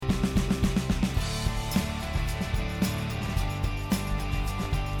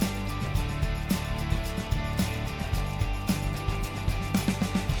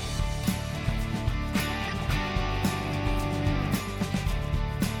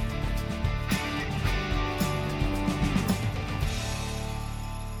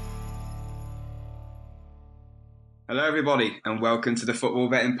Hello, everybody, and welcome to the Football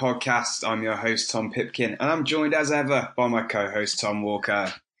Betting Podcast. I'm your host, Tom Pipkin, and I'm joined as ever by my co-host, Tom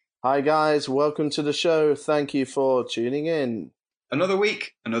Walker. Hi, guys. Welcome to the show. Thank you for tuning in. Another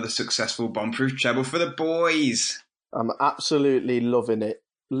week, another successful bomb-proof treble for the boys. I'm absolutely loving it.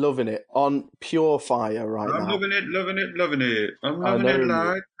 Loving it. On pure fire right now. I'm loving it. I'm I loving know it you.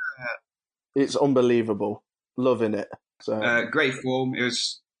 like It's unbelievable. Loving it. great form. It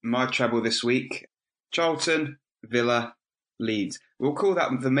was my treble this week. Charlton, Villa, Leeds. We'll call that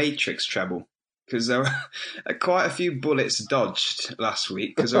the Matrix treble because there were quite a few bullets dodged last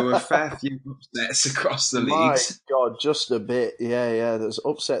week because there were a fair few upsets across the leagues. My God, just a bit. Yeah. There's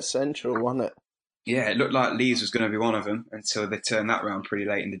upset central, wasn't it? Yeah, it looked like Leeds was going to be one of them until they turned that round pretty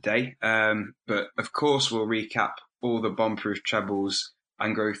late in the day. But of course, we'll recap all the bomb-proof trebles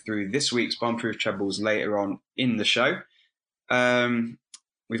and go through this week's bomb-proof trebles later on in the show.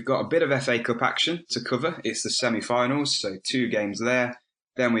 We've got a bit of FA Cup action to cover. It's the semi-finals, so 2 games there.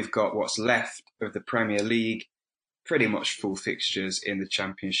 Then we've got what's left of the Premier League, pretty much full fixtures in the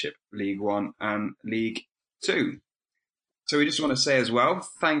Championship, League One and League Two. So we just want to say as well,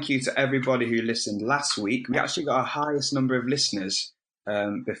 thank you to everybody who listened last week. We actually got our highest number of listeners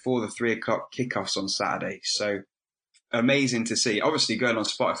before the 3 o'clock kickoffs on Saturday. So amazing to see. Obviously, going on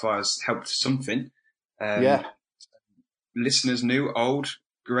Spotify has helped something. Yeah. Listeners, new, old,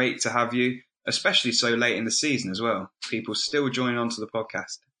 great to have you, especially so late in the season as well. People still joining onto the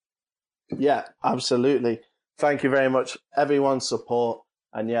podcast. Yeah, absolutely. Thank you very much, everyone's support.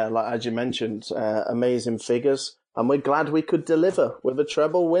 And yeah, like as you mentioned, amazing figures. And we're glad we could deliver with a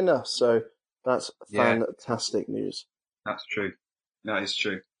treble winner. So that's fantastic news. That's true. That is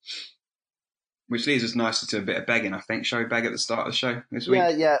true. Which leads us nicely to a bit of begging, I think. Shall we beg at the start of the show this week?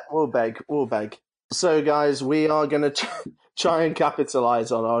 Yeah, we'll beg. So, guys, we are going to try and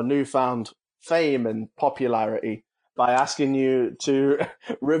capitalize on our newfound fame and popularity by asking you to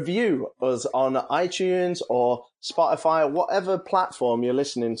review us on iTunes or Spotify, whatever platform you're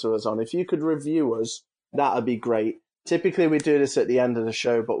listening to us on. If you could review us, that would be great. Typically, we do this at the end of the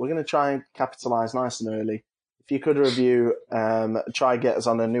show, but we're going to try and capitalize nice and early. If you could review, try and get us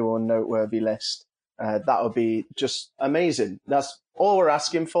on a new and noteworthy list, that would be just amazing. That's all we're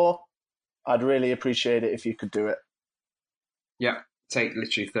asking for. I'd really appreciate it if you could do it. Yeah, take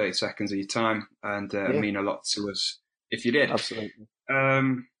literally 30 seconds of your time and mean a lot to us if you did. Absolutely.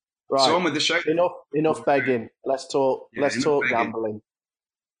 Right. So on with the show. Enough begging. Let's talk. Let's talk begging. Gambling.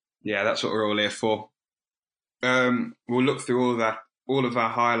 Yeah, that's what we're all here for. We'll look through all of our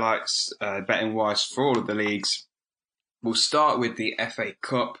highlights, betting wise, for all of the leagues. We'll start with the FA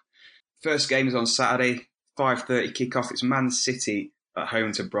Cup. First game is on Saturday, 5:30 kickoff. It's Man City at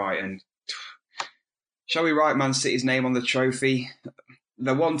home to Brighton. Shall we write Man City's name on the trophy?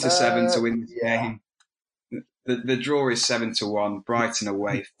 They're 1-7 to win this game. The draw is 7-1. Brighton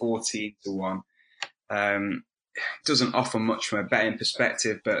away 14-1. Doesn't offer much from a betting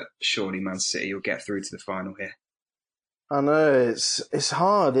perspective, but surely Man City will get through to the final here. I know it's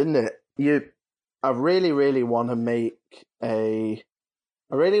hard, isn't it? I really want to make a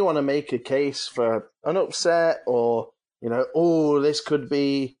case for an upset, or this could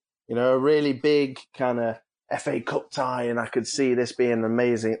be a really big kind of FA Cup tie, and I could see this being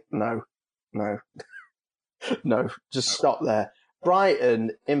amazing. No, just stop there.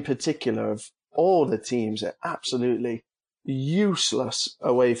 Brighton, in particular, of all the teams, are absolutely useless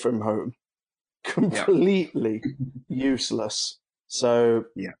away from home. Completely useless. So,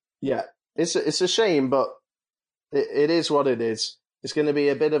 yeah, it's a shame, but it is what it is. It's going to be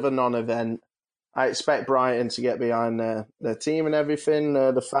a bit of a non-event. I expect Brighton to get behind their team and everything,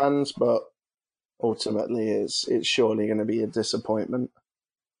 the fans, but ultimately it's surely going to be a disappointment.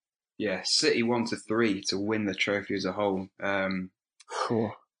 Yeah, City 1-3 to win the trophy as a whole.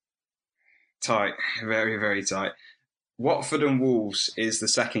 Tight, very, very tight. Watford and Wolves is the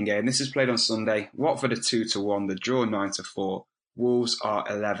second game. This is played on Sunday. Watford are 2-1, the draw 9-4. Wolves are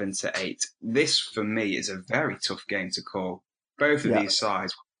 11-8. This, for me, is a very tough game to call. Both of these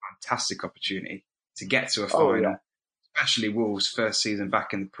sides have a fantastic opportunity to get to a final, especially Wolves' first season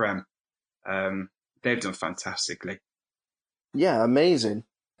back in the Prem. They've done fantastically. Yeah, amazing.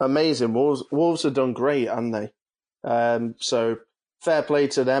 Wolves have done great, haven't they? So fair play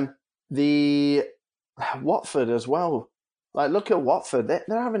to them. The Watford as well. Like, look at Watford. They're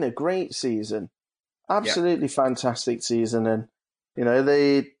having a great season. Absolutely fantastic season. And,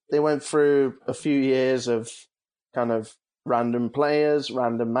 they went through a few years of kind of random players,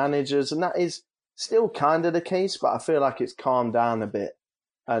 random managers, and that is still kind of the case, but I feel like it's calmed down a bit.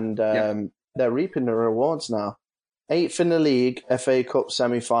 And they're reaping the rewards now. 8th in the league, FA Cup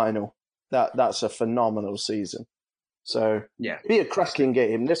semi-final. That's a phenomenal season. So Yeah, be a cracking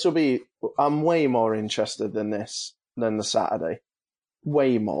game. This will be. I'm way more interested than the Saturday.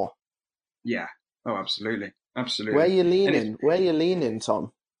 Way more. yeah. Oh, absolutely, Where absolutely. you And it's leaning? Where you leaning,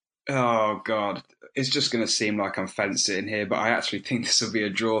 Tom? oh god, it's just going to seem like I'm fencing here, but I actually think this will be a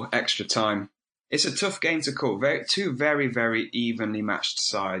draw, extra time. It's a tough game to call. Two very, very evenly matched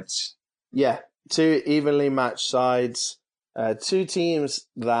sides. Yeah, two evenly matched sides. Two teams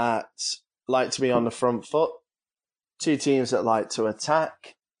that like to be on the front foot. Two teams that like to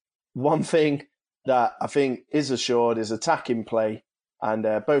attack. One thing that I think is assured is attacking play, and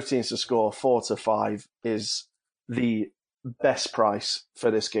both teams to score 4-5 is the best price for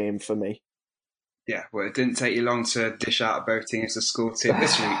this game for me. Yeah, well, it didn't take you long to dish out both teams to score tip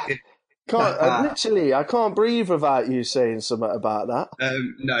this week, did Literally, I can't breathe without you saying something about that.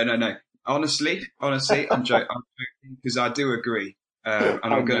 No, no, no. Honestly, I'm joking because I do agree, and I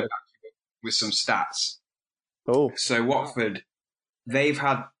I'm going to know. back you up with some stats. Oh, So Watford, they've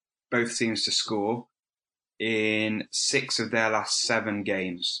had both teams to score in 6 of their last 7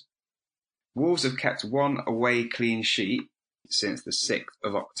 games. Wolves have kept one away clean sheet since the 6th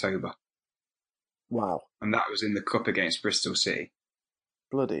of October, wow. and that was in the Cup against Bristol City.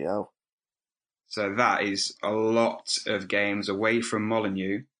 Bloody hell. So that is a lot of games away from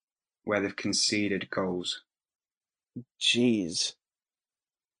Molineux where they've conceded goals. Jeez.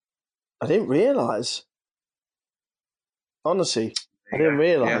 I didn't realise. Honestly, I didn't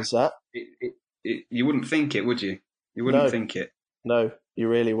realise that. You wouldn't think it, would you? You wouldn't No, think it. no, you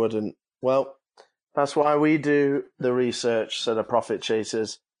really wouldn't. Well, that's why we do the research so the profit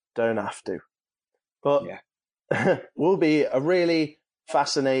chasers don't have to. But Yeah. will be a really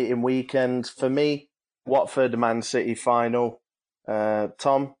fascinating weekend for me. Watford Man City final.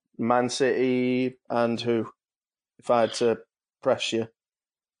 Tom, Man City and who? If I had to press you.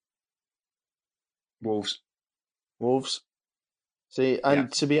 Wolves. Wolves. See, Yeah,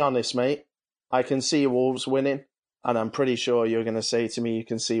 and to be honest, mate, I can see Wolves winning, and I'm pretty sure you're going to say to me you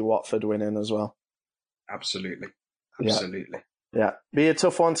can see Watford winning as well. absolutely. Yeah, Absolutely. yeah. Be a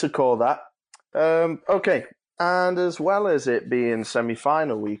tough one to call that. Okay, and as well as it being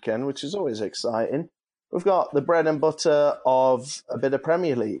semi-final weekend, which is always exciting, we've got the bread and butter of a bit of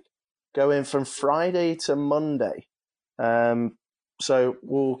Premier League going from Friday to Monday. So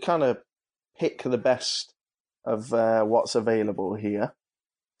we'll kind of pick the best of what's available here.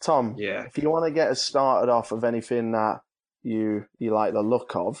 Tom, Yeah. if you want to get us started off with anything that you like the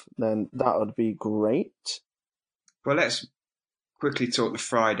look of, then that would be great. Well, let's quickly talk the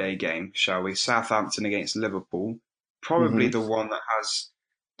Friday game, shall we? Southampton against Liverpool. Probably Mm-hmm. the one that has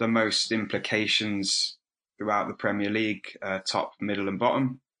the most implications throughout the Premier League, top, middle, and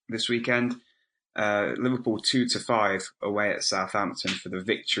bottom this weekend. Liverpool 2-5 away at Southampton for the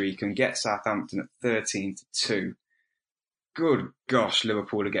victory. Can get Southampton at 13-2. Good gosh,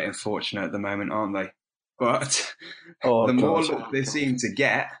 Liverpool are getting fortunate at the moment, aren't they? But Oh, the more God. luck they seem to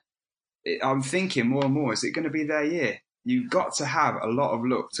get, I'm thinking more and more, is it going to be their year? You've got to have a lot of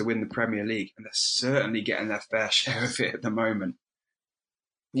luck to win the Premier League, and they're certainly getting their fair share of it at the moment.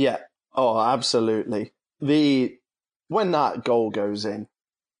 Yeah. Oh, absolutely. When that goal goes in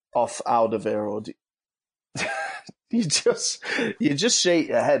off Alderweireld, you just shake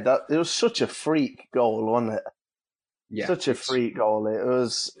your head. That it was such a freak goal, wasn't it? Yeah, Such a freak goal. It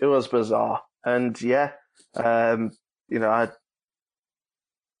was bizarre. And yeah, I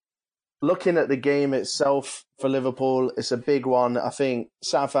looking at the game itself for Liverpool, it's a big one. I think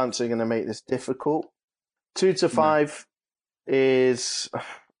Southampton are going to make this difficult. 2-5 is,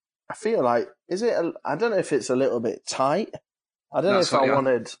 I feel like, I don't know if it's a little bit tight. I don't know if I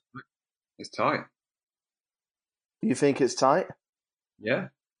wanted. It's tight. You think it's tight? Yeah,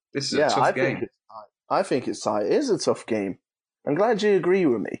 this is a tough game. Think it's tight. I think it's tight. It is a tough game. I'm glad you agree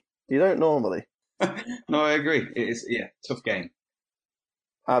with me. You don't normally. No, I agree. It is, tough game.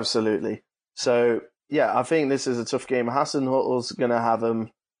 Absolutely. So, yeah, I think this is a tough game. Hasenhüttl's going to have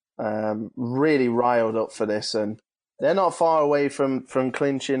them really riled up for this, and they're not far away from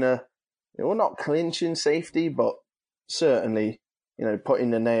clinching not clinching safety, but certainly, putting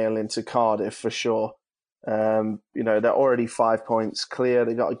the nail into Cardiff for sure. They're already 5 points clear.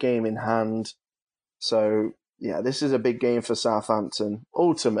 They got a game in hand. So, yeah, this is a big game for Southampton.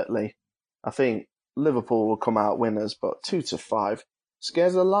 Ultimately, I think Liverpool will come out winners, but 2-5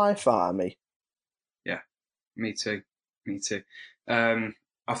 scares the life out of me. Yeah, me too.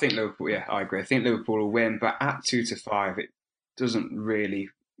 I think Liverpool, I agree. I think Liverpool will win, but at 2-5, it doesn't really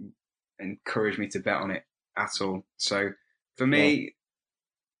encourage me to bet on it at all. So for me,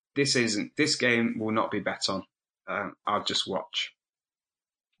 this game will not be bet on. I'll just watch.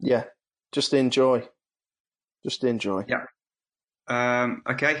 Yeah, just enjoy. Just enjoy. Yeah.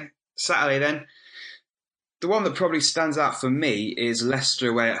 Okay. Saturday then. The one that probably stands out for me is Leicester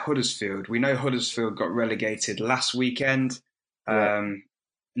away at Huddersfield. We know Huddersfield got relegated last weekend. Yeah.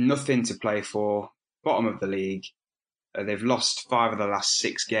 Nothing to play for. Bottom of the league. They've lost 5 of the last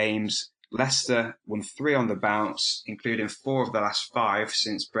 6 games. Leicester won 3 on the bounce, including 4 of the last 5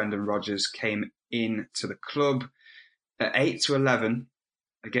 since Brendan Rodgers came in to the club. At 8-11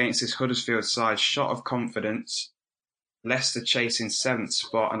 against this Huddersfield side, shot of confidence. Leicester chasing 7th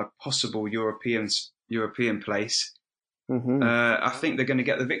spot and a possible European place. Mm-hmm. I think they're going to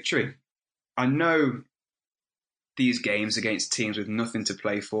get the victory. I know these games against teams with nothing to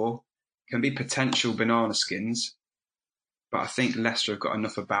play for can be potential banana skins, but I think Leicester have got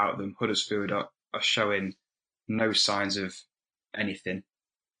enough about them. Huddersfield are showing no signs of anything.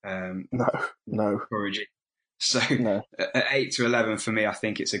 No. Encouraging. So No. At 8-11 for me, I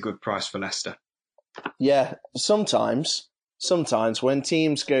think it's a good price for Leicester. Yeah, sometimes when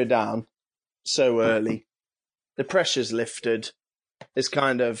teams go down so early, the pressure's lifted. It's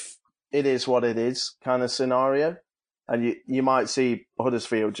it is what it is kind of scenario. And you might see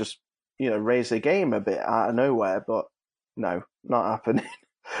Huddersfield just, raise their game a bit out of nowhere, but no, not happening.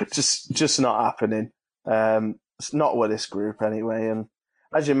 just not happening. It's not with this group anyway. And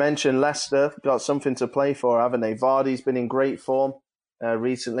as you mentioned, Leicester got something to play for, haven't they? Vardy's been in great form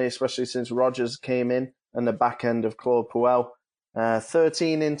recently, especially since Rodgers came in and the back end of Claude Puel.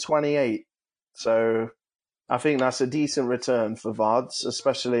 13 in 28. So I think that's a decent return for Vards,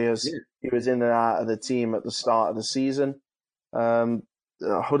 especially as he was in and out of the team at the start of the season.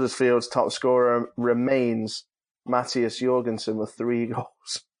 Huddersfield's top scorer remains Matthias Jorgensen with 3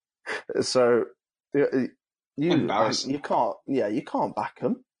 goals. So you can't back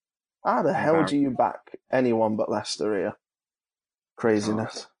him. How the hell do you back anyone but Leicester here?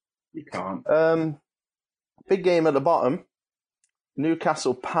 Craziness. You can't. Big game at the bottom.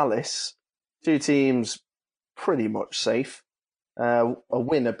 Newcastle Palace. 2 teams pretty much safe. A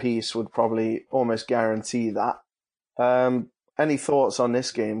win apiece would probably almost guarantee that. Any thoughts on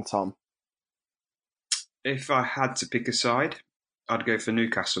this game, Tom? If I had to pick a side, I'd go for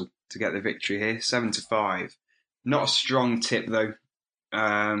Newcastle to get the victory here, 7-5. Not a strong tip though.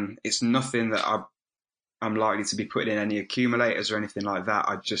 It's nothing that I'm likely to be putting in any accumulators or anything like that.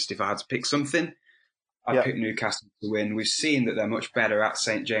 If I had to pick something, I'd pick Newcastle to win. We've seen that they're much better at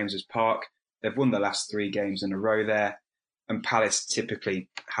St James's Park. They've won the last 3 games in a row there, and Palace typically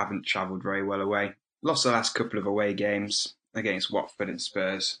haven't travelled very well away. Lost the last couple of away games against Watford and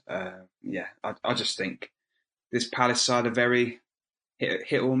Spurs. I just think this Palace side are very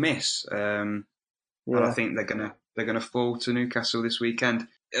hit or miss, and I think they're gonna fall to Newcastle this weekend.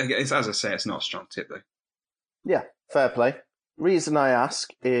 As I say, it's not a strong tip though. Yeah, fair play. Reason I ask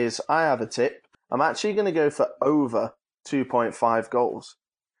is I have a tip. I'm actually going to go for over 2.5 goals.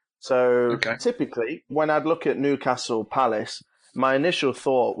 So Typically, when I'd look at Newcastle Palace, my initial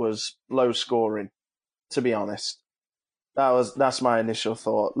thought was low scoring, to be honest. That's my initial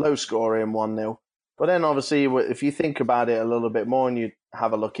thought. Low scoring, 1-0. But then obviously, if you think about it a little bit more and you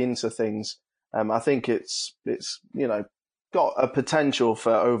have a look into things, I think it's got a potential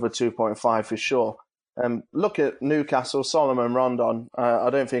for over 2.5 for sure. Look at Newcastle, Solomon Rondon. I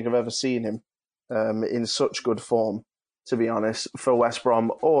don't think I've ever seen him in such good form, to be honest, for West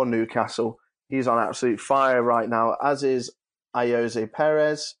Brom or Newcastle. He's on absolute fire right now, as is Ayoze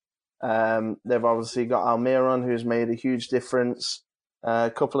Perez. They've obviously got Almiron, who's made a huge difference.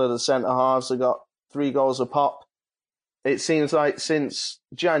 A couple of the centre-halves have got 3 goals a pop. It seems like since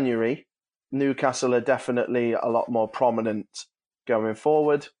January, Newcastle are definitely a lot more prominent going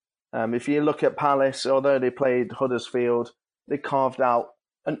forward. If you look at Palace, although they played Huddersfield, they carved out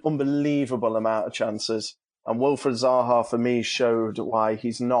an unbelievable amount of chances. And Wilfred Zaha, for me, showed why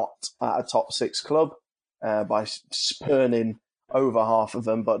he's not at a top 6 club by spurning over half of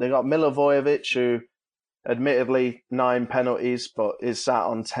them. But they got Milivojevic, who admittedly 9 penalties, but is sat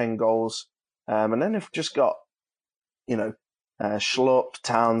on 10 goals. And then they've just got, Schlupp,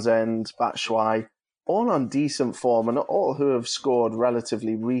 Townsend, Batshuayi, all on decent form and all who have scored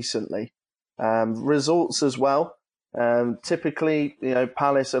relatively recently. Results as well. Typically,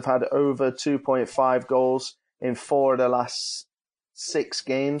 Palace have had over 2.5 goals in 4 of the last 6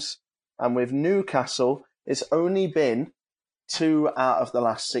 games. And with Newcastle, it's only been 2 out of the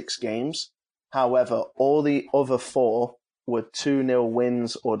last 6 games. However, all the other 4 were 2-0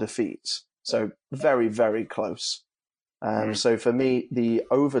 wins or defeats. So very, very close. So for me, the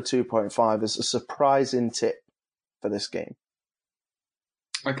over 2.5 is a surprising tip for this game.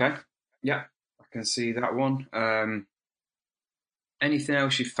 Okay. Yeah, I can see that one. Anything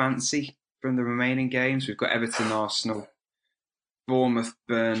else you fancy from the remaining games. We've got Everton, Arsenal, Bournemouth,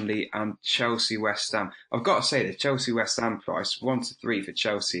 Burnley, and Chelsea, West Ham. I've got to say, the Chelsea West Ham price 1-3 for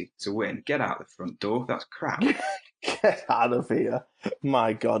Chelsea to win. Get out the front door. That's crap. Get out of here!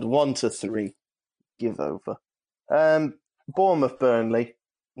 My God, 1-3. Give over. Bournemouth, Burnley.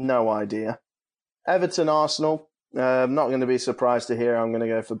 No idea. Everton, Arsenal. I'm not going to be surprised to hear I'm going to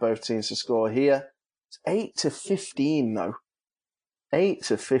go for both teams to score here. It's 8-15 though.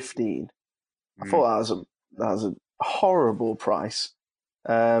 8-15. I thought that was a horrible price.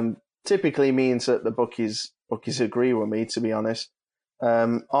 Typically means that the bookies agree with me, to be honest.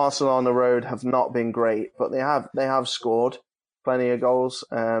 Arsenal on the road have not been great, but they have scored plenty of goals.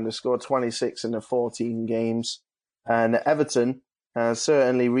 They scored 26 in the 14 games. And Everton,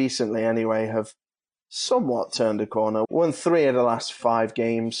 certainly recently anyway, have somewhat turned a corner. Won 3 of the last 5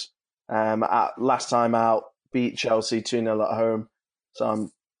 games. Last time out, beat Chelsea 2-0 at home.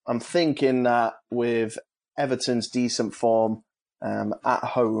 So I'm thinking that with Everton's decent form at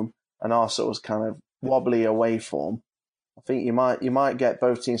home and Arsenal's kind of wobbly away form, I think you might get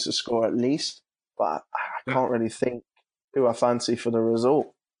both teams to score at least, but I can't really think who I fancy for the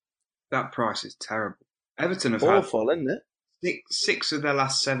result. That price is terrible. Everton have awful, isn't it? Six of their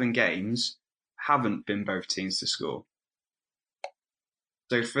last 7 games haven't been both teams to score.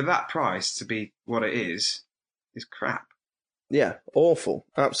 So for that price to be what it is crap. Yeah, awful.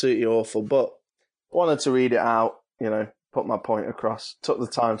 Absolutely awful. But wanted to read it out, put my point across. Took the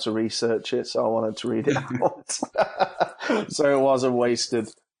time to research it, so I wanted to read it out. So it wasn't wasted.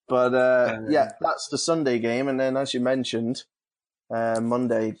 But yeah, that's the Sunday game. And then, as you mentioned,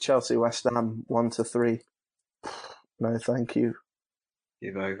 Monday, Chelsea West Ham 1-3. No, thank you.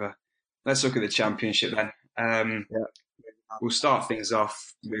 Give over. Let's look at the Championship then. Yeah. We'll start things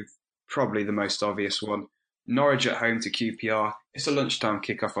off with probably the most obvious one. Norwich at home to QPR. It's a lunchtime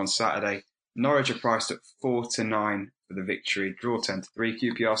kickoff on Saturday. Norwich are priced at 4-9 for the victory. Draw 10-3.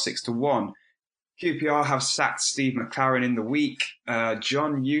 QPR 6-1. QPR have sacked Steve McLaren in the week.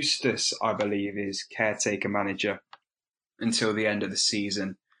 John Eustace, I believe, is caretaker manager until the end of the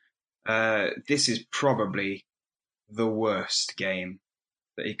season. This is probably the worst game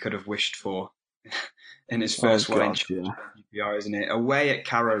that he could have wished for in his first one in QPR, isn't it? Away at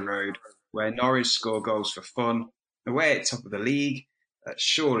Carrow Road, where Norwich score goals for fun. Away at top of the league.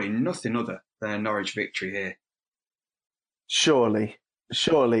 Surely nothing other than a Norwich victory here. Surely.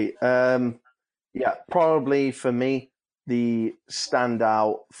 Yeah, probably for me, the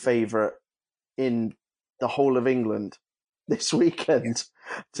standout favourite in the whole of England this weekend,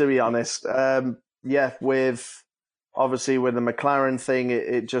 to be honest. With obviously with the McLaren thing,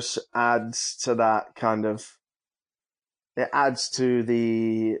 it just adds to that kind of, it adds to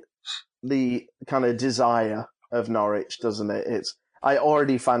the kind of desire of Norwich, doesn't it? I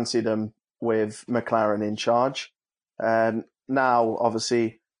already fancied them with McLaren in charge. Now,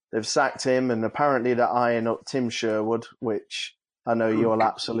 obviously, they've sacked him, and apparently they're eyeing up Tim Sherwood, which I know you'll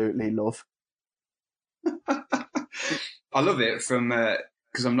absolutely love. I love it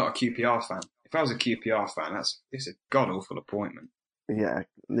because I'm not a QPR fan. If I was a QPR fan, it's a god-awful appointment. Yeah,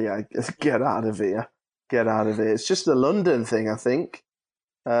 get out of here. Get out of here. It's just a London thing, I think.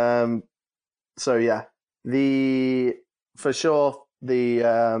 So yeah, for sure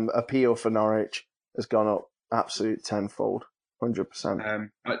the appeal for Norwich has gone up absolute tenfold, 100%.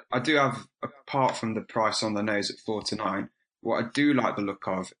 I do have, apart from the price on the nose at 4-9, what I do like the look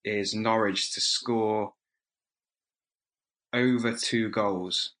of is Norwich to score over 2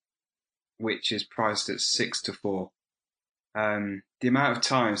 goals, which is priced at 6-4. The amount of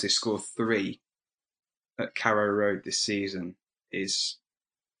times they scored 3 at Carrow Road this season is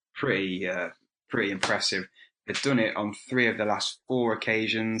pretty impressive. They've done it on 3 of the last 4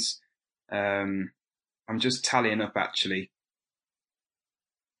 occasions. I'm just tallying up, actually.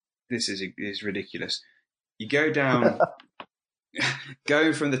 This is ridiculous. You go down,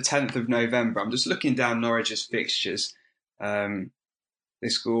 going from the 10th of November, I'm just looking down Norwich's fixtures. They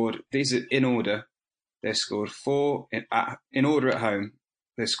scored, these are in order, they scored 4, in order at home,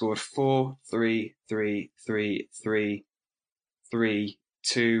 they scored 4, 3, 3, 3, 3, 3,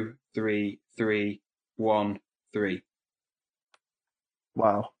 2, 3, 3, 1, 3.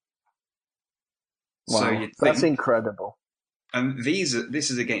 Wow. So that's incredible. And this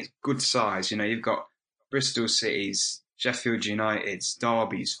is against good sides. You've got Bristol Cities, Sheffield Uniteds,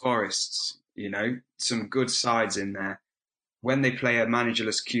 Derbys, Forests, some good sides in there. When they play a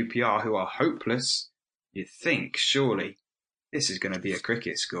managerless QPR who are hopeless, you think, surely, this is going to be a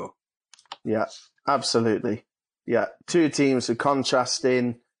cricket score. Yeah, absolutely. Yeah, 2 teams with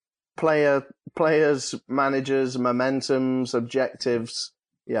contrasting players, managers, momentums, objectives.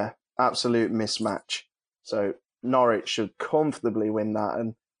 Yeah, absolute mismatch. So Norwich should comfortably win that,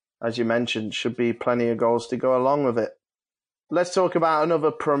 and as you mentioned, should be plenty of goals to go along with it. Let's talk about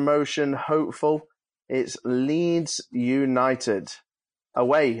another promotion hopeful. It's Leeds United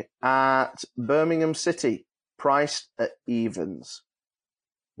away at Birmingham City, priced at evens.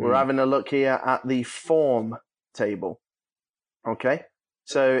 We're having a look here at the form table. Okay,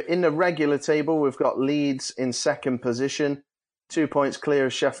 so in the regular table, we've got Leeds in second position, 2 points clear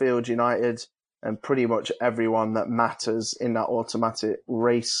of Sheffield United, and pretty much everyone that matters in that automatic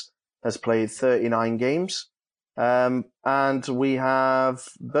race has played 39 games. And we have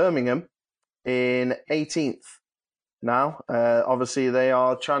Birmingham in 18th now. Obviously, they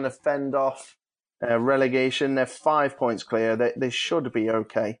are trying to fend off relegation. They're 5 points clear. They should be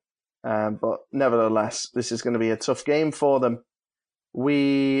okay. But nevertheless, this is going to be a tough game for them.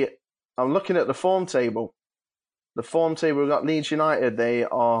 I'm looking at the form table. The form table, we've got Leeds United. They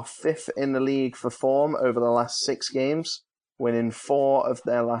are 5th in the league for form over the last 6 games, winning 4 of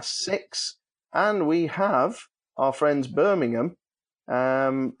their last 6. And we have our friends Birmingham.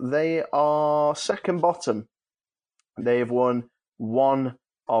 They are second bottom. They've won 1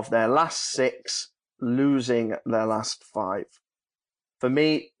 of their last 6, losing their last 5. For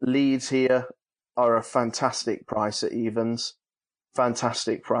me, Leeds here are a fantastic price at evens.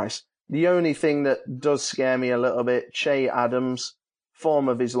 Fantastic price. The only thing that does scare me a little bit, Che Adams, form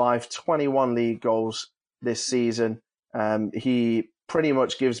of his life, 21 league goals this season. He pretty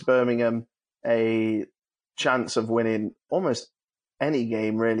much gives Birmingham a chance of winning almost any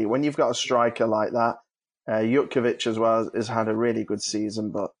game, really. When you've got a striker like that, Jutkovic as well has had a really good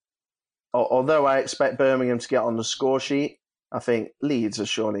season. But although I expect Birmingham to get on the score sheet, I think Leeds are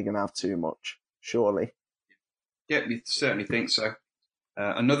surely going to have too much. Surely. Yeah, we certainly think so.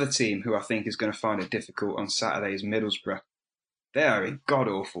 Another team who I think is going to find it difficult on Saturday is Middlesbrough. They are in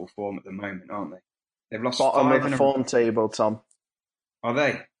god-awful form at the moment, aren't they? They've lost Bottom 5 of in the a form table, Tom. Are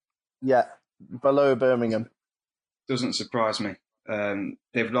they? Yeah, below Birmingham. Doesn't surprise me.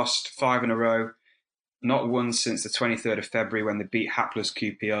 They've lost 5 in a row. Not won since the 23rd of February when they beat hapless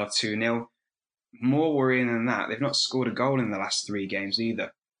QPR 2-0. More worrying than that, they've not scored a goal in the last 3 games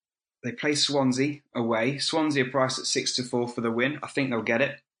either. They play Swansea away. Swansea are priced at 6-4 for the win. I think they'll get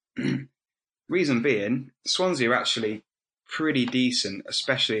it. Reason being, Swansea are actually pretty decent,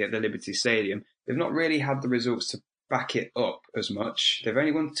 especially at the Liberty Stadium. They've not really had the results to back it up as much. They've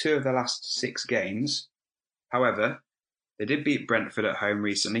only won 2 of their last 6 games. However, they did beat Brentford at home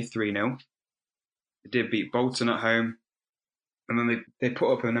recently, 3-0. They did beat Bolton at home. And then they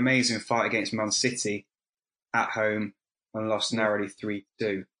put up an amazing fight against Man City at home and lost narrowly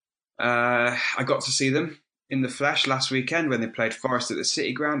 3-2. I got to see them in the flesh last weekend when they played Forest at the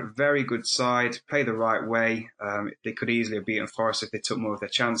City Ground. Very good side, play the right way. They could easily have beaten Forest if they took more of their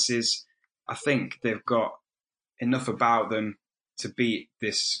chances. I think they've got enough about them to beat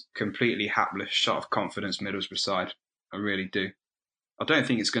this completely hapless, shot of confidence Middlesbrough side. I really do. I don't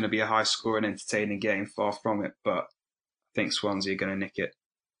think it's going to be a high-scoring, entertaining game, far from it, but I think Swansea are going to nick it.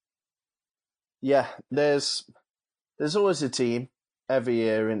 Yeah, there's always a team every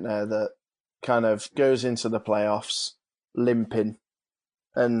year in there that kind of goes into the playoffs limping,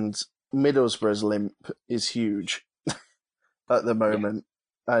 and Middlesbrough's limp is huge at the moment.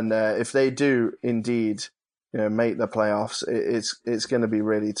 Yeah. And if they do indeed, make the playoffs, it's going to be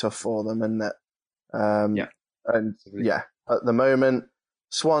really tough for them, isn't it? And yeah, at the moment,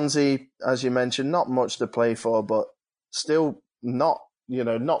 Swansea, as you mentioned, not much to play for, but still not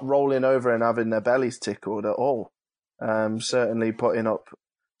rolling over and having their bellies tickled at all. Certainly putting up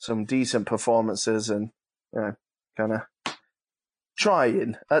some decent performances and kind of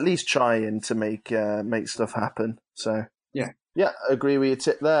at least trying to make stuff happen. So yeah, agree with your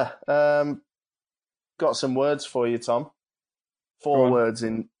tip there. Got some words for you, Tom. 4 words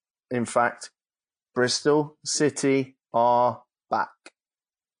in fact. Bristol City are back.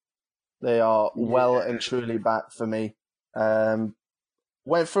 They are well and truly back for me.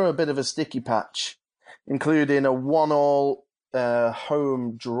 Went through a bit of a sticky patch, including a 1-1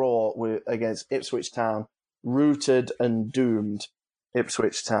 home draw against Ipswich Town. Rooted and doomed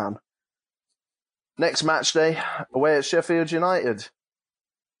Ipswich Town. Next match day, away at Sheffield United.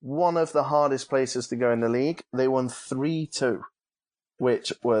 One of the hardest places to go in the league. They won 3-2,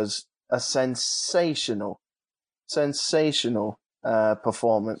 which was a sensational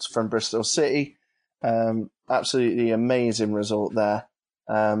performance from Bristol City. Absolutely amazing result there.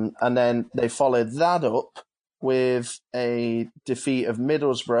 And then they followed that up with a defeat of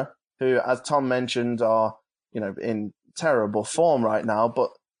Middlesbrough, who, as Tom mentioned, are in terrible form right now,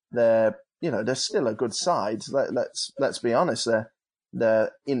 but they're still a good side. Let's be honest.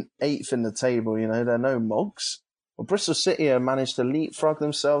 They're in 8th in the table, they're no mugs. Well, Bristol City have managed to leapfrog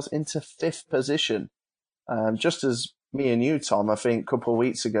themselves into 5th position. Just as me and you, Tom, I think a couple of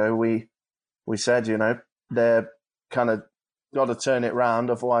weeks ago, we said, they're kind of got to turn it round,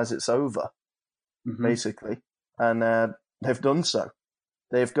 otherwise it's over, basically. And they've done so.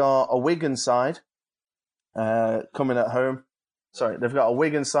 They've got a Wigan side coming at home. Sorry, they've got a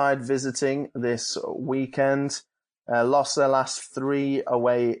Wigan side visiting this weekend. Lost their last 3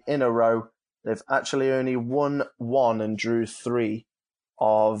 away in a row. They've actually only won 1 and drew 3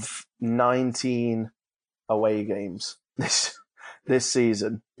 of 19 away games this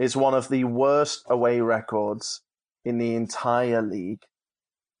season. It's one of the worst away records in the entire league.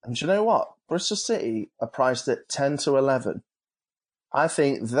 And do you know what? Bristol City are priced at 10 to 11. I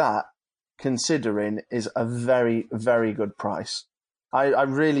think that, considering, is a very, very good price. I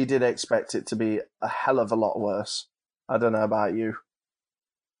really did expect it to be a hell of a lot worse. I don't know about you.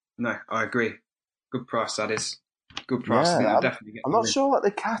 No, I agree. Good price, that is. Good price. Yeah, I think they'll definitely get I'm not sure what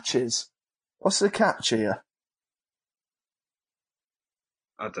the catch is. What's the catch here?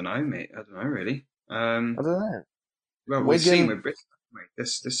 I don't know, mate. I don't know, really. I don't know. Well, we've seen with Bristol, mate. They're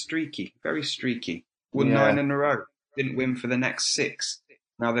streaky, very streaky. Won 9 in a row. Didn't win for the next 6.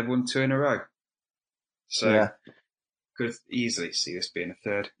 Now they've won 2 in a row. So could easily see this being a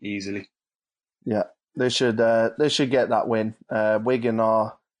 3rd, easily. Yeah, they should get that win. Wigan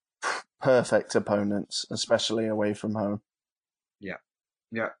are perfect opponents, especially away from home. Yeah.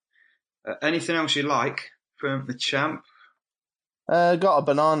 Anything else you like from the champ? Got a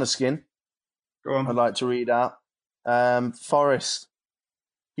banana skin. Go on. I'd like to read out. Forest,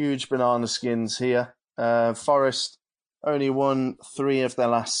 huge banana skins here. Forest only won 3 of their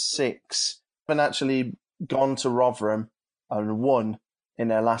last 6. Haven't actually gone to Rotherham and won in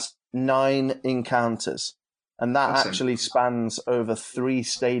their last 9 encounters. And that actually spans over 3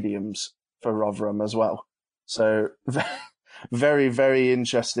 stadiums for Rotherham as well. So very, very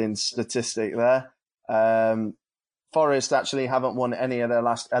interesting statistic there. Forest actually haven't won any of their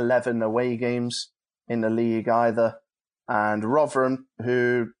last 11 away games in the league either. And Rotherham,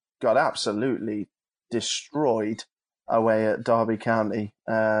 who got absolutely destroyed away at Derby County,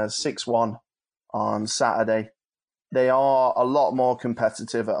 6-1 on Saturday. They are a lot more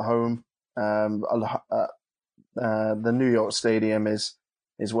competitive at home. The New York Stadium is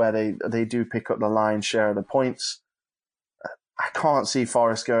where they do pick up the lion's share of the points. I can't see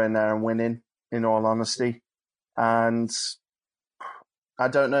Forest going there and winning, in all honesty. And I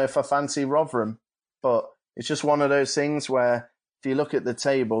don't know if I fancy Rotherham, but it's just one of those things where if you look at the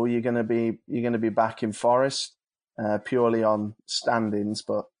table, you're going to be back in Forest purely on standings.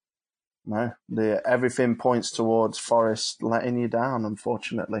 But no, everything points towards Forest letting you down,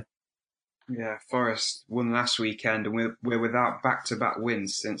 unfortunately. Yeah, Forest won last weekend, and we're without back-to-back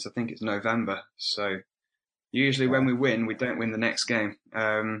wins since I think it's November. So usually when we win, we don't win the next game.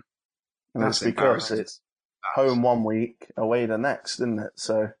 And that's because it's home one week, away the next, isn't it?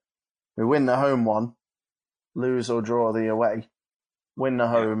 So we win the home one, lose or draw the away. Win the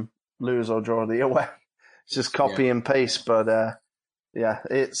home, lose or draw the away. It's just copy and paste, but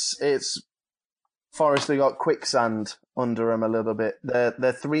it's Forest. They got quicksand under them a little bit.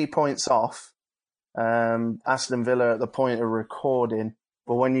 They're 3 points off Aston Villa at the point of recording,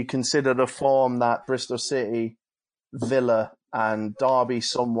 but when you consider the form that Bristol City, Villa, and Derby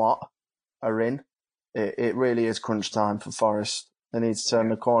somewhat are in, it really is crunch time for Forest. They need to turn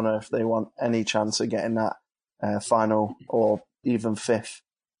the corner if they want any chance of getting that final or even 5th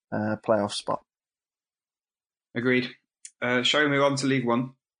playoff spot. Agreed. Shall we move on to League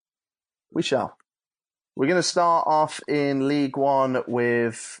One? We shall. We're going to start off in League One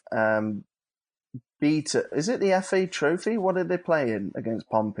with Is it the FA Trophy? What did they play in against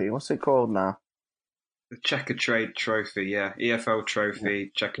Pompey? What's it called now? The Checkatrade Trophy, yeah. EFL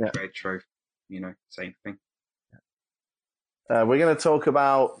Trophy, Checkatrade Trophy. Same thing. We're going to talk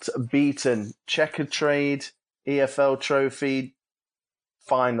about beaten Checkatrade EFL Trophy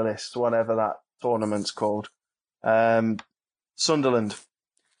finalists, whatever that tournament's called. Sunderland.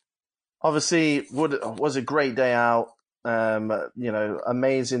 Obviously, was a great day out.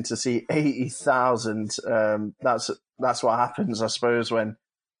 Amazing to see 80,000. That's what happens, I suppose, when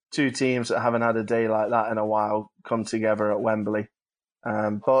 2 teams that haven't had a day like that in a while come together at Wembley.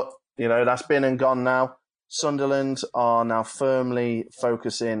 But that's been and gone now. Sunderland are now firmly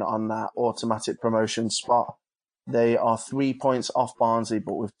focusing on that automatic promotion spot. They are 3 points off Barnsley,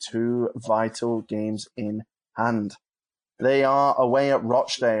 but with 2 vital games in hand. They are away at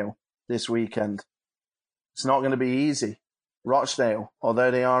Rochdale this weekend. It's not going to be easy. Rochdale,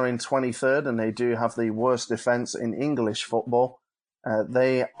 although they are in 23rd and they do have the worst defence in English football,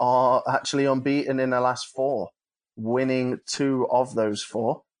 They are actually unbeaten in the last 4, winning 2 of those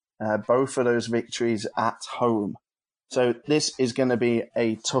 4. Both of those victories at home. So this is going to be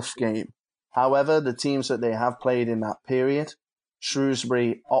a tough game. However, the teams that they have played in that period,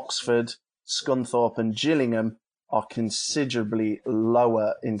 Shrewsbury, Oxford, Scunthorpe and Gillingham, are considerably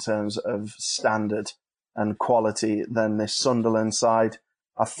lower in terms of standard and quality than this Sunderland side.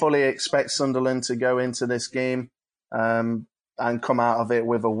 I fully expect Sunderland to go into this game and come out of it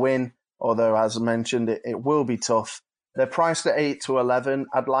with a win, although, as I mentioned, it will be tough. They're priced at 8 to 11.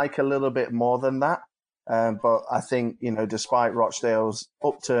 I'd like a little bit more than that. But I think, despite Rochdale's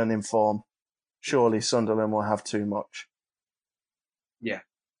upturn in form, surely Sunderland will have too much. Yeah,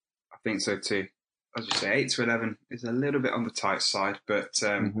 I think so too. As you say, 8 to 11 is a little bit on the tight side, but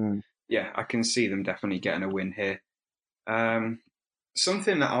yeah, I can see them definitely getting a win here.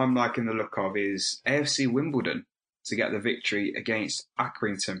 Something that I'm liking the look of is AFC Wimbledon to get the victory against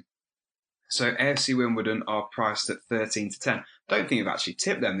Accrington. So AFC Wimbledon are priced at 13 to 10. Don't think we've actually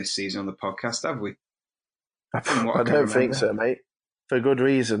tipped them this season on the podcast, have we? I don't think so, mate. For good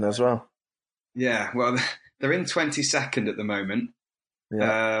reason as well. Yeah, well, they're in 22nd at the moment.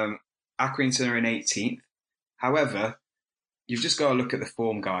 Yeah. Accrington are in 18th. However, you've just got to look at the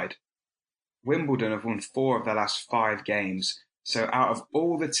form guide. Wimbledon have won 4 of their last 5 games. So out of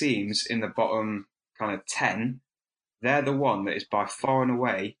all the teams in the bottom kind of 10, they're the one that is by far and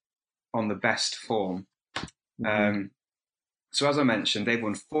away on the best form. Mm-hmm. So as I mentioned, they've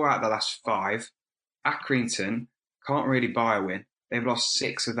won 4 out of the last 5. Accrington can't really buy a win. They've lost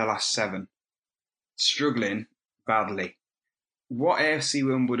 6 of their last 7. Struggling badly. What AFC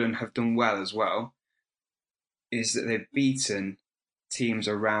Wimbledon have done well as well is that they've beaten teams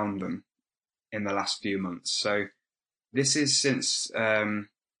around them in the last few months. So this is since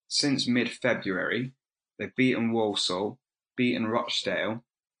mid-February. They've beaten Walsall, beaten Rochdale,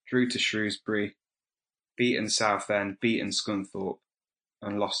 drew to Shrewsbury, beaten Southend, beaten Scunthorpe,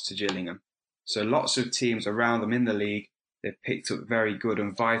 and lost to Gillingham. So lots of teams around them in the league, they've picked up very good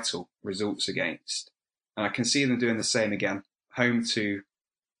and vital results against. And I can see them doing the same again, home to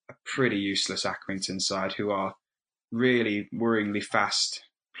a pretty useless Accrington side who are really worryingly fast,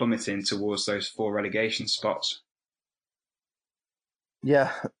 plummeting towards those 4 relegation spots.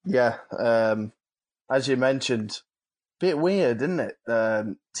 Yeah. As you mentioned, bit weird, isn't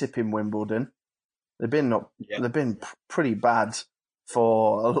it? Tipping Wimbledon. They've been pretty bad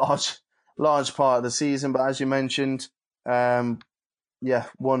for a large part of the season, but as you mentioned, won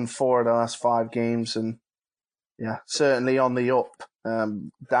 4 of the last 5 games, and certainly on the up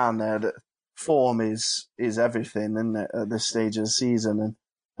down there. That form is everything, isn't it, at this stage of the season?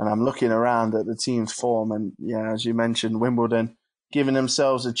 And I'm looking around at the team's form, and as you mentioned, Wimbledon giving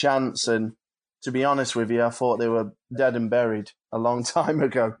themselves a chance. And to be honest with you, I thought they were dead and buried a long time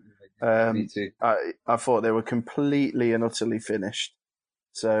ago. Me too. I thought they were completely and utterly finished.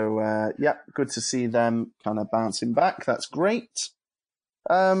 So, good to see them kind of bouncing back. That's great.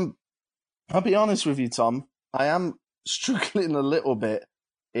 I'll be honest with you, Tom. I am struggling a little bit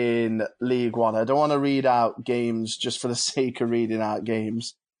in League One. I don't want to read out games just for the sake of reading out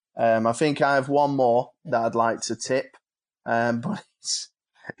games. I think I have one more that I'd like to tip, but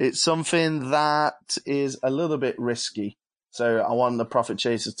it's something that is a little bit risky. So I want the Profit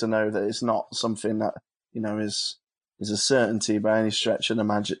Chasers to know that it's not something that is a certainty by any stretch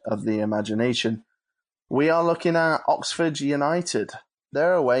of the imagination. We are looking at Oxford United.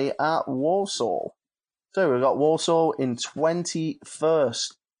 They're away at Walsall. So we've got Walsall in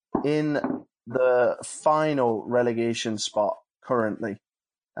 21st in the final relegation spot currently.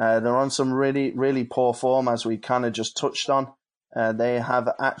 They're on some really, really poor form, as we kind of just touched on. They have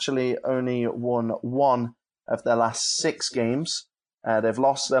actually only won 1 of their last 6 games. They've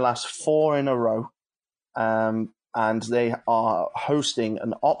lost their last 4 in a row. And they are hosting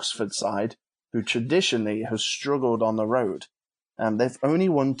an Oxford side who traditionally has struggled on the road. They've only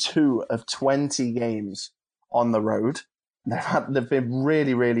won 2 of 20 games on the road. They've been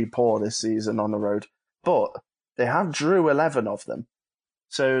really, really poor this season on the road, but they have drew 11 of them.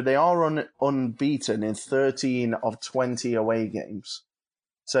 So they are unbeaten in 13 of 20 away games.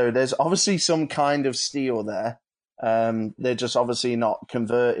 So there's obviously some kind of steal there. They're just obviously not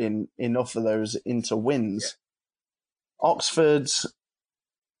converting enough of those into wins. Yeah. Oxford's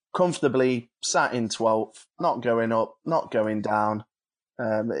comfortably sat in 12th, not going up, not going down.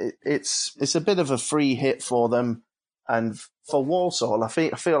 It's a bit of a free hit for them. And for Walsall, I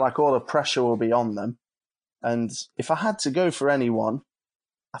feel like all the pressure will be on them. And if I had to go for anyone,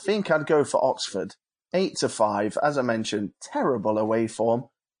 I think I'd go for Oxford. 8 to 5, as I mentioned, terrible away form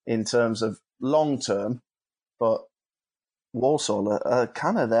in terms of long term, but Walsall are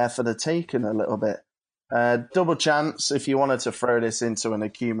kind of there for the taking a little bit. Double chance if you wanted to throw this into an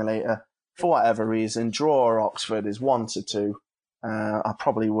accumulator for whatever reason. Draw Oxford is 1-2. I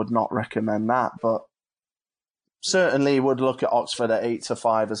probably would not recommend that, but certainly would look at Oxford at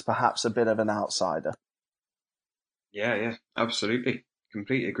 8-5 as perhaps a bit of an outsider. Yeah, absolutely.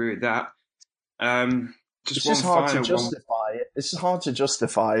 Completely agree with that. It's just hard to justify it. It's hard to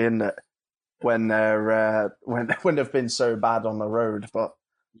justify, isn't it? When they're when they've been so bad on the road, but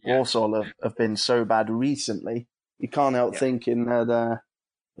Walsall have been so bad recently. You can't help thinking that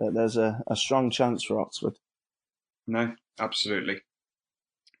there's a strong chance for Oxford. No, absolutely.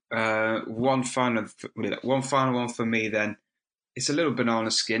 One final one for me. Then it's a little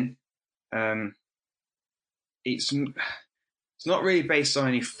banana skin. It's not really based on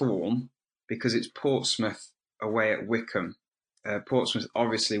any form because it's Portsmouth away at Wycombe. Portsmouth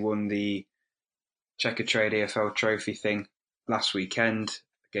obviously won the Checkatrade EFL Trophy thing last weekend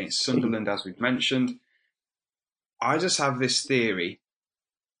against Sunderland, as we've mentioned. I just have this theory.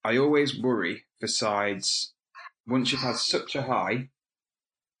 I always worry for sides once you've had such a high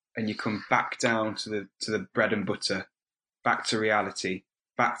and you come back down to the bread and butter, back to reality,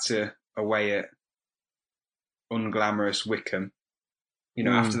 back to away at unglamorous Wycombe.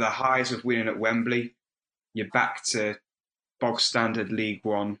 After the highs of winning at Wembley, you're back to bog standard League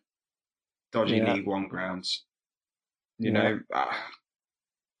One, dodgy League One grounds.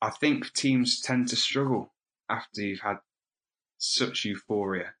 I think teams tend to struggle after you've had such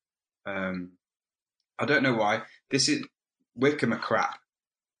euphoria. I don't know why. Wycombe are crap.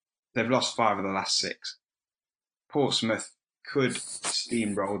 They've lost 5 of the last 6. Portsmouth could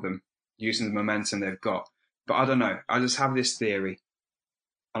steamroll them using the momentum they've got. But I don't know. I just have this theory.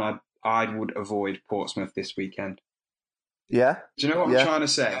 And I would avoid Portsmouth this weekend. Yeah? Do you know what I'm trying to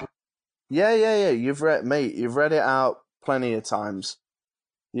say? Yeah. You've read it out plenty of times.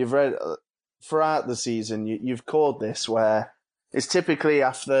 You've read throughout the season, you've called this where it's typically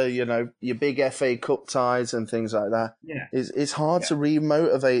after, your big FA Cup ties and things like that. Yeah. It's hard to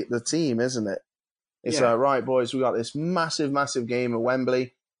re-motivate the team, isn't it? It's like, right, boys, we got this massive, massive game at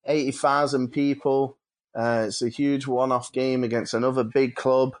Wembley, 80,000 people. It's a huge one-off game against another big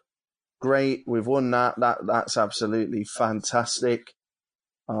club. Great, we've won that. That's absolutely fantastic.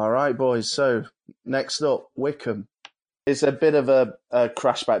 All right, boys. So next up, Wycombe. It's a bit of a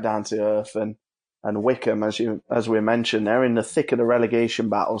crash back down to earth, and Wycombe, as we mentioned, they're in the thick of the relegation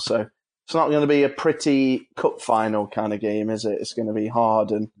battle. So it's not going to be a pretty cup final kind of game, is it? It's going to be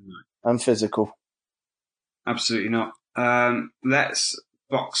hard and physical. Absolutely not. Let's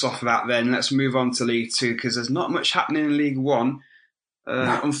box off that then. Let's move on to League Two because there's not much happening in League One.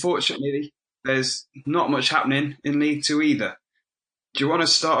 Unfortunately, there's not much happening in League Two either. Do you want to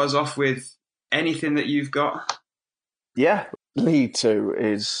start us off with anything that you've got? Yeah, League Two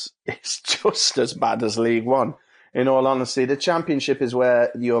is just as bad as League One. In all honesty, the Championship is where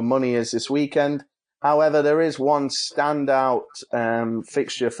your money is this weekend. However, there is one standout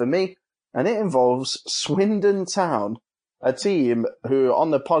fixture for me, and it involves Swindon Town, a team who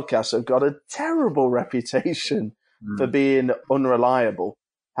on the podcast have got a terrible reputation for being unreliable.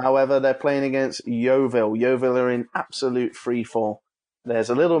 However, they're playing against Yeovil. Yeovil are in absolute freefall.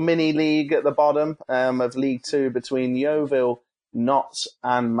 There's a little mini league at the bottom of League Two between Yeovil, Notts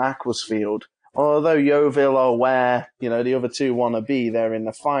and Macclesfield. Although Yeovil are where, the other two want to be, they're in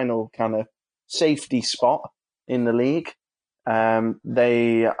the final kind of safety spot in the league.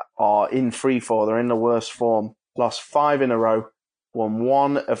 They are in freefall. They're in the worst form. Lost 5 in a row. Won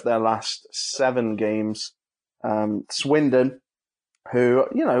 1 of their last 7 games. Swindon, who,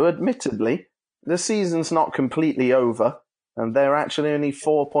 admittedly, the season's not completely over. And they're actually only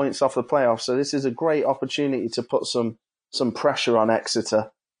 4 points off the playoffs. So this is a great opportunity to put some pressure on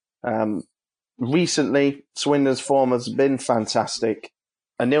Exeter. Recently, Swindon's form has been fantastic.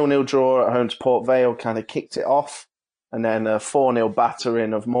 A 0-0 draw at home to Port Vale kind of kicked it off. And then a 4-0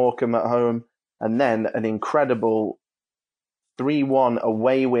 battering of Morecambe at home. And then an incredible 3-1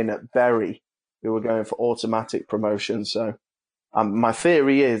 away win at Bury, who were going for automatic promotion. So my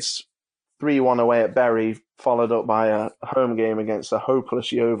theory is 3-1 away at Bury, followed up by a home game against a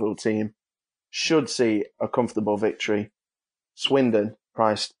hopeless Yeovil team, should see a comfortable victory. Swindon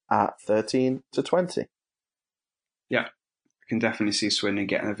priced at 13-20. Yeah, I can definitely see Swindon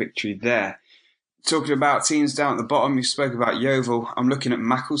getting a victory there. Talking about teams down at the bottom, you spoke about Yeovil. I'm looking at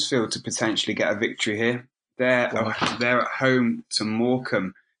Macclesfield to potentially get a victory here. They're at home to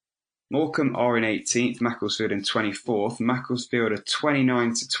Morecambe. Morecambe are in 18th, Macclesfield in 24th. Macclesfield are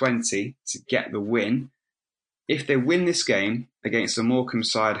 29-20 to get the win. If they win this game against the Morecambe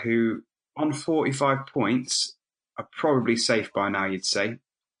side, who on 45 points are probably safe by now, you'd say.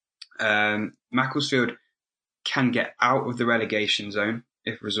 Macclesfield can get out of the relegation zone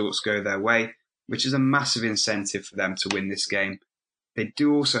if results go their way, which is a massive incentive for them to win this game. They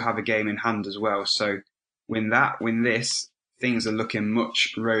do also have a game in hand as well, so win this, things are looking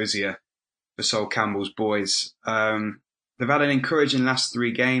much rosier for Sol Campbell's boys. They've had an encouraging last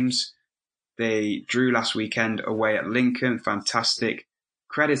 3 games. They drew last weekend away at Lincoln, fantastic.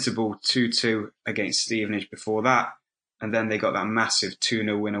 Creditable 2-2 against Stevenage before that. And then they got that massive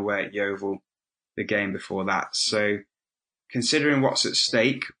 2-0 win away at Yeovil the game before that. So considering what's at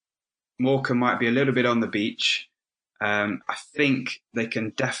stake, Morecambe might be a little bit on the beach. I think they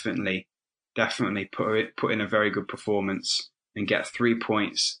can definitely put in a very good performance and get 3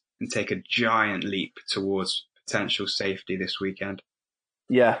 points and take a giant leap towards potential safety this weekend.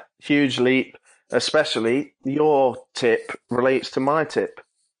 Yeah, huge leap. Especially your tip relates to my tip,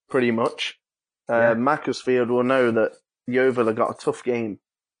 pretty much. Macclesfield will know that Yeovil have got a tough game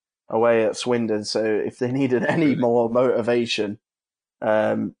away at Swindon, so if they needed any more motivation,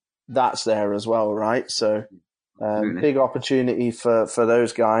 that's there as well, right? So big opportunity for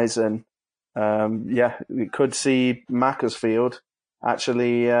those guys, and we could see Macclesfield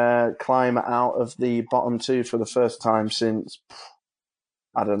actually climb out of the bottom 2 for the first time since,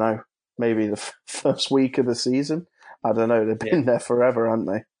 I don't know, maybe the first week of the season. I don't know. They've been there forever, haven't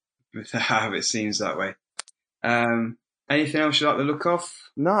they? It seems that way. Anything else you like the look of?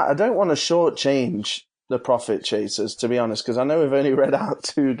 No, I don't want to shortchange the profit chasers, to be honest, because I know we've only read out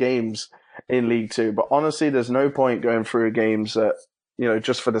 2 games in League Two, but honestly, there's no point going through games that,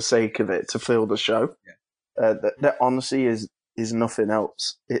 just for the sake of it to fill the show. Yeah. That honestly is nothing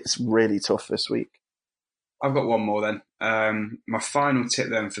else. It's really tough this week. I've got one more then. My final tip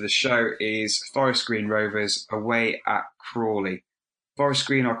then for the show is Forest Green Rovers away at Crawley. Forest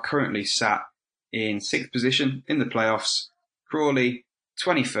Green are currently sat in 6th position in the playoffs. Crawley,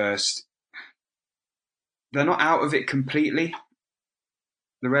 21st. They're not out of it completely,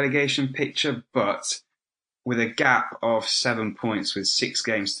 the relegation picture, but with a gap of 7 points with 6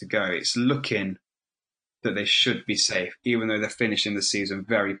 games to go, it's looking that they should be safe, even though they're finishing the season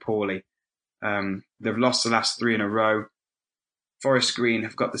very poorly. They've lost the last 3 in a row. Forest Green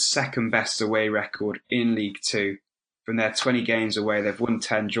have got the second best away record in League Two. From their 20 games away, they've won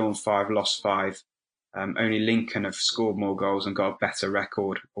 10, drawn 5, lost 5. Only Lincoln have scored more goals and got a better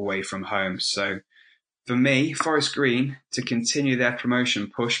record away from home. So for me, Forest Green to continue their promotion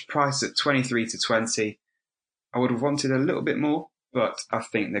push, priced at 23-20. I would have wanted a little bit more, but I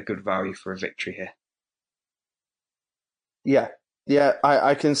think they're good value for a victory here. Yeah,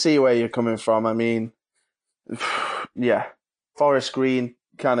 I can see where you're coming from. I mean, Forest Green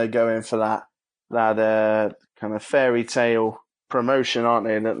kind of going for that kind of fairy tale promotion, aren't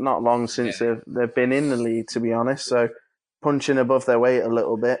they? Not long since they've been in the league, to be honest. So punching above their weight a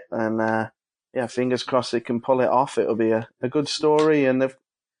little bit, and fingers crossed they can pull it off. It'll be a good story, and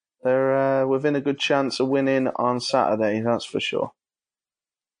they're within a good chance of winning on Saturday. That's for sure.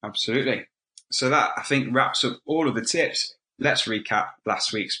 Absolutely. So that, I think, wraps up all of the tips. Let's recap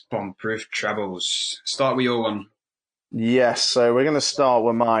last week's bomb-proof trebles. Start with your one. Yes, so we're going to start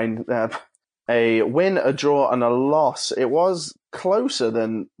with mine. A win, a draw, and a loss. It was closer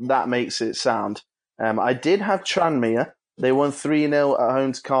than that makes it sound. I did have Tranmere. They won 3-0 at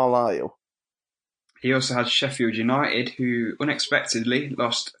home to Carlisle. He also had Sheffield United, who unexpectedly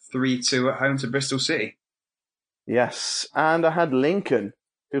lost 3-2 at home to Bristol City. Yes, and I had Lincoln,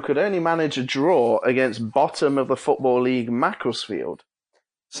 who could only manage a draw against bottom of the Football League Macclesfield.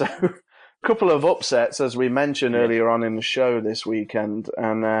 So, a couple of upsets, as we mentioned earlier on in the show this weekend,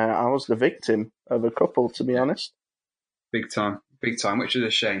 and I was the victim of a couple, to be honest. Big time, which is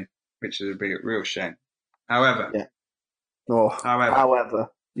a shame, real shame. However, however,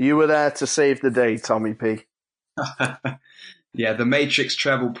 you were there to save the day, Tommy P. Yeah, the Matrix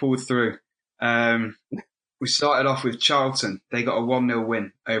treble pulled through. We started off with Charlton. They got a 1-0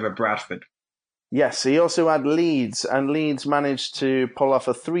 win over Bradford. Yes, he also had Leeds, and Leeds managed to pull off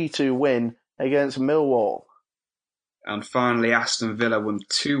a 3-2 win against Millwall. And finally, Aston Villa won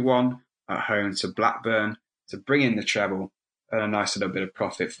 2-1 at home to Blackburn to bring in the treble and a nice little bit of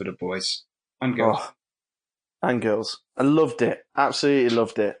profit for the boys and girls. And girls. I loved it. Absolutely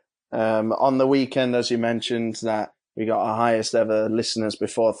loved it. On the weekend, as you mentioned, that we got our highest ever listeners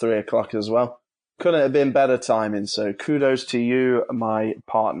before 3 o'clock as well. Couldn't have been better timing, so kudos to you, my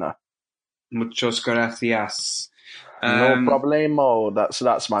partner. Muchos gracias. No problemo.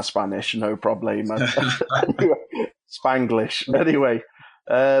 That's my Spanish. No problemo. Spanglish. Anyway,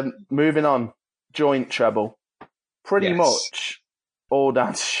 moving on. Joint treble. Pretty much all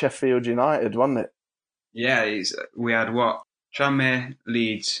down to Sheffield United, wasn't it? Yeah, we had what? Tranmere,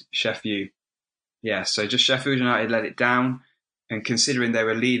 Leeds, Sheffield. Yeah, so just Sheffield United let it down. And considering they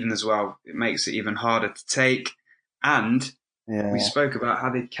were leading as well, it makes it even harder to take. And we Yeah, spoke about how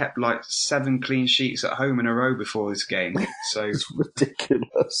they kept like 7 clean sheets at home in a row before this game. So it's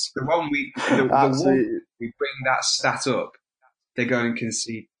ridiculous. the one Absolutely, we bring that stat up, they go and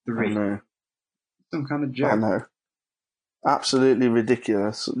concede I 3. know, Some kind of I joke. know. Absolutely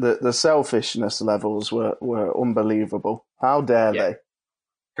ridiculous. The selfishness levels were unbelievable. How dare Yeah, they?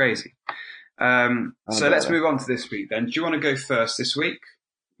 crazy. How So dare let's they? move on to this week then. Do you want to go first this week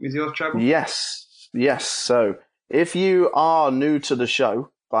with your treble? Yes, yes. So, if you are new to the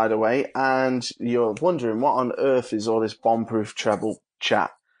show, by the way, and you're wondering what on earth is all this bomb-proof treble chat,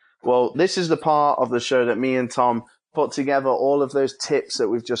 well, this is the part of the show that me and Tom put together all of those tips that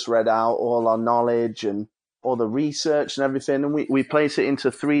we've just read out, all our knowledge and all the research and everything, and we place it into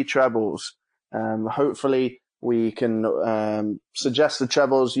 3 trebles. Hopefully, we can suggest the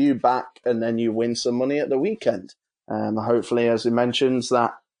trebles you back, and then you win some money at the weekend. Hopefully, as he mentions,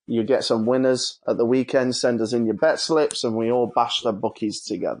 that you get some winners at the weekend. Send us in your bet slips, and we all bash the bookies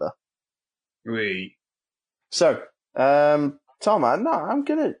together. We. So, Tom, I'm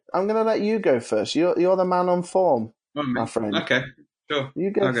gonna let you go first. You're the man on form, my friend. Okay, sure.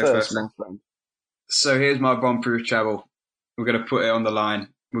 You go I'll go first, first my then. friend. So here's my bomb-proof treble. We're going to put it on the line.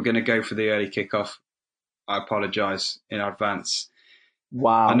 We're going to go for the early kickoff. I apologise in advance. I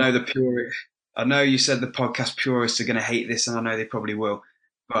Wow. know I know you said the podcast purists are going to hate this, and I know they probably will.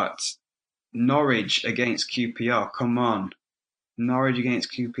 But Norwich against QPR, come on, Norwich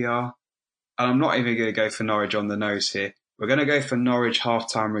against QPR. And I'm not even going to go for Norwich on the nose here. We're going to go for Norwich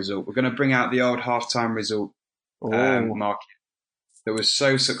half-time result. We're going to bring out the old half-time result Oh, market that was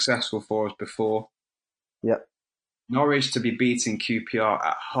so successful for us before. yep. Norwich to be beating QPR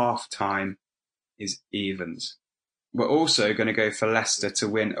at half-time is evens. We're also going to go for Leicester to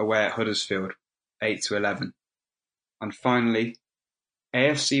win away at Huddersfield, 8-11. And finally,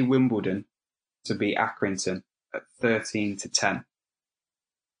 AFC Wimbledon to beat Accrington at 13-10.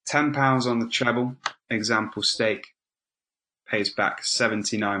 £10 on the treble, example stake, pays back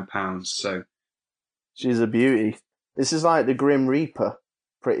 £79. So She's a beauty. This is like the Grim Reaper,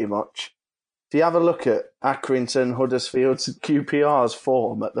 pretty much. If you have a look at Accrington, Huddersfield's QPR's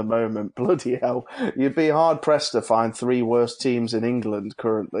form at the moment, bloody hell, you'd be hard pressed to find 3 worst teams in England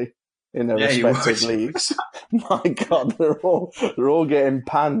currently in their yeah, you respective would. leagues. My God, they're all getting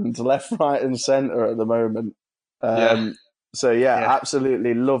panned left, right, and centre at the moment. Yeah, So yeah, yeah.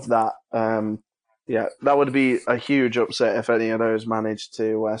 absolutely love that. Yeah, that would be a huge upset if any of those managed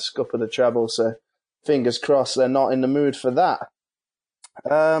to scupper the treble. So fingers crossed they're not in the mood for that.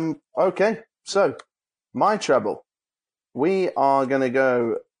 Okay, so my treble. We are going to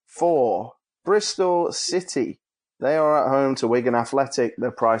go for Bristol City. They are at home to Wigan Athletic.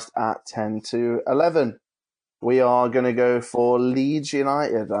 They're priced at 10-11. We are going to go for Leeds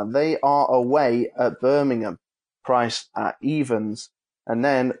United. And they are away at Birmingham, priced at evens. And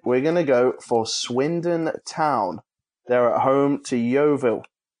then we're going to go for Swindon Town. They're at home to Yeovil.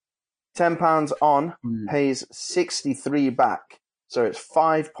 £10 on pays 63 back. So it's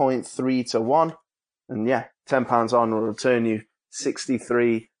 5.3 to 1. And yeah, £10 on will return you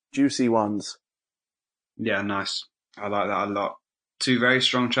 63 juicy ones. Yeah, nice. I like that a lot. 2 very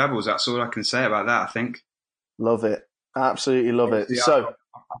strong trebles. That's all I can say about that, I think. Love it. Absolutely love it. Obviously, So,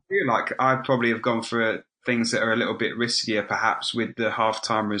 I feel like I probably have gone for things that are a little bit riskier, perhaps with the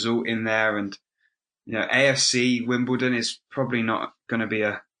half-time result in there. And, AFC Wimbledon is probably not going to be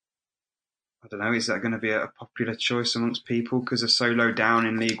I don't know, is that going to be a popular choice amongst people because they're so low down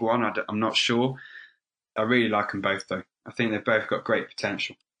in League One? I'm not sure. I really like them both, though. I think they've both got great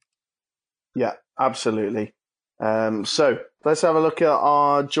potential. yeah, absolutely. So let's have a look at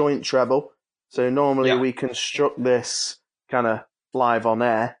our joint treble. So normally Yeah. we construct this kind of live on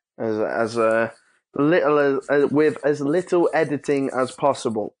air as little with as little editing as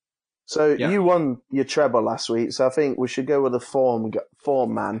possible. So Yeah. you won your treble last week, so I think we should go with a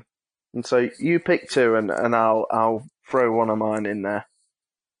form man. And so you pick 2, and I'll throw one of mine in there.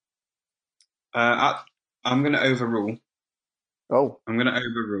 I'm going to overrule. Oh, I'm going to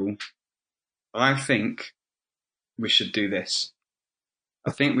overrule. I think we should do this.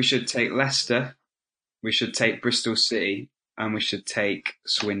 I think we should take Leicester, we should take Bristol City, and we should take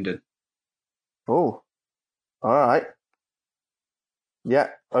Swindon. all right. Yeah,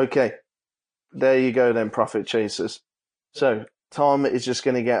 okay. There you go then, Profit Chasers. So Tom is just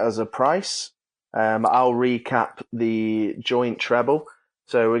going to get us a price. I'll recap the joint treble.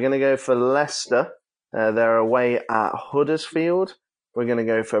 So we're going to go for Leicester. They're away at Huddersfield. We're going to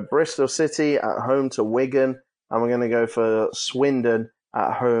go for Bristol City at home to Wigan, and we're going to go for Swindon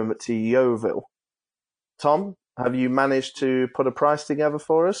at home to Yeovil. Tom, have you managed to put a price together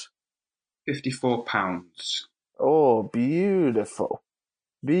for us? £54. Oh, beautiful.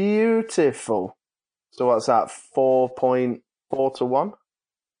 Beautiful. So what's that, 4.4 to 1?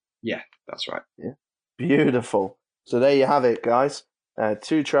 Yeah, that's right. Yeah. Beautiful. So there you have it, guys.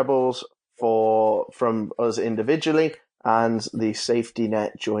 2 trebles from us individually and the safety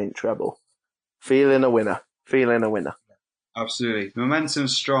net joint treble. Feeling a winner. Absolutely. The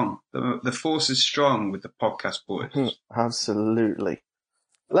momentum's strong. The force is strong with the podcast boys. Absolutely.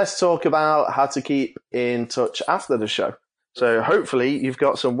 Let's talk about how to keep in touch after the show. So hopefully you've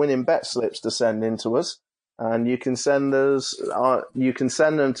got some winning bet slips to send in to us, and you can send them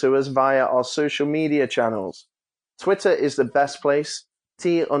to us via our social media channels. Twitter is the best place.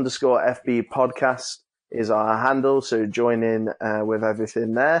 T_FB podcast is our handle, so join in with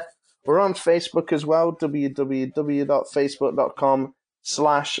everything there. We're on Facebook as well,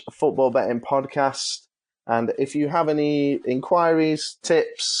 www.facebook.com/footballbettingpodcast. And if you have any inquiries,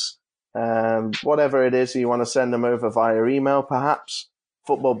 tips, whatever it is you want to send them over via email, perhaps,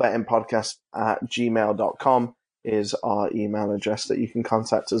 footballbettingpodcast@gmail.com is our email address that you can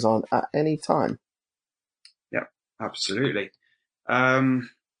contact us on at any time. Yep, absolutely.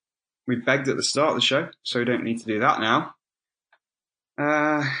 We begged at the start of the show, so we don't need to do that now.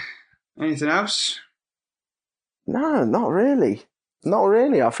 Anything else? No, not really. Not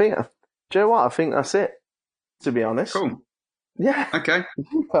really. I think, do you know what? I think that's it, to be honest. Cool. Yeah. Okay.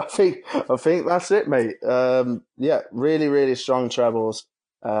 I think that's it, mate. Yeah, really, really strong trebles.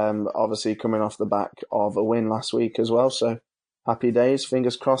 Obviously coming off the back of a win last week as well. So happy days.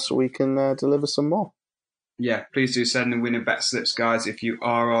 Fingers crossed we can deliver some more. Yeah, please do send in winning bet slips, guys. If you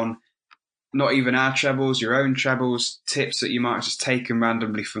are on not even our trebles, your own trebles, tips that you might have just taken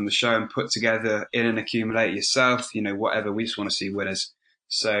randomly from the show and put together in an accumulator yourself, whatever. We just want to see winners.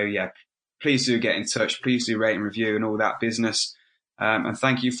 So yeah, please do get in touch. Please do rate and review and all that business. And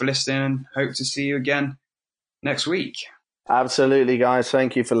thank you for listening, and hope to see you again next week. Absolutely, guys.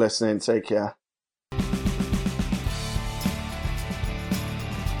 Thank you for listening. Take care.